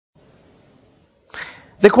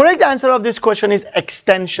The correct answer of this question is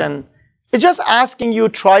extension. It's just asking you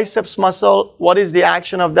triceps muscle, what is the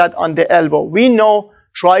action of that on the elbow? We know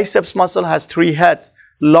triceps muscle has three heads: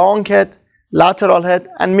 long head, lateral head,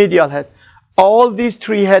 and medial head. All these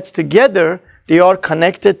three heads together, they are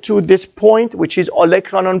connected to this point, which is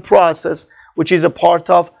olecranon process, which is a part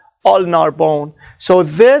of ulnar bone. So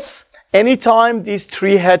this, anytime these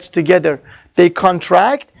three heads together, they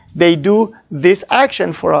contract, they do this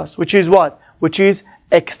action for us, which is what? Which is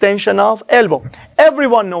extension of elbow.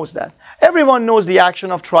 Everyone knows that. Everyone knows the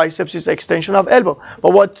action of triceps is extension of elbow.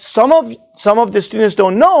 But what some of the students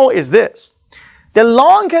don't know is this. The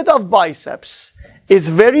long head of biceps is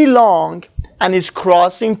very long and is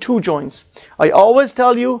crossing two joints. I always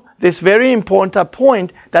tell you this very important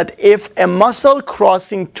point, that if a muscle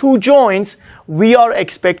crossing two joints, we are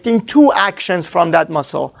expecting two actions from that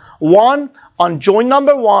muscle. One on joint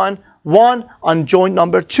number one on joint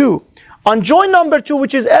number two. On joint number two,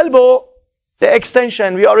 which is elbow, the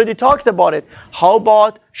extension, we already talked about it. How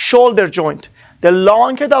about shoulder joint? The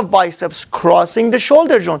long head of biceps crossing the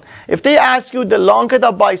shoulder joint. If they ask you the long head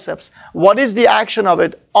of biceps, what is the action of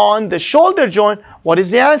it on the shoulder joint? What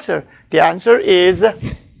is the answer? The answer is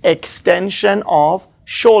extension of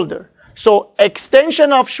shoulder. So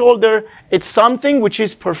extension of shoulder, it's something which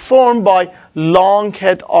is performed by long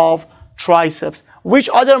head of triceps. Which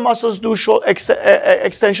other muscles do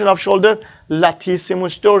extension of shoulder?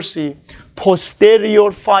 Latissimus dorsi,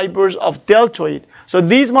 posterior fibers of deltoid. So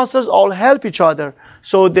these muscles all help each other.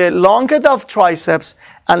 So the long head of triceps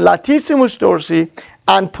and latissimus dorsi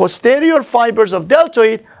and posterior fibers of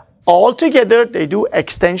deltoid, all together they do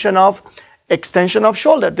extension of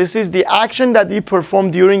shoulder. This is the action that we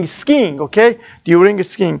perform during skiing, okay? During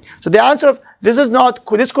skiing. So the answer of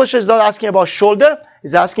this question is not asking about shoulder,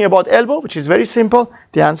 it's asking about elbow, which is very simple.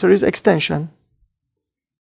 The answer is extension.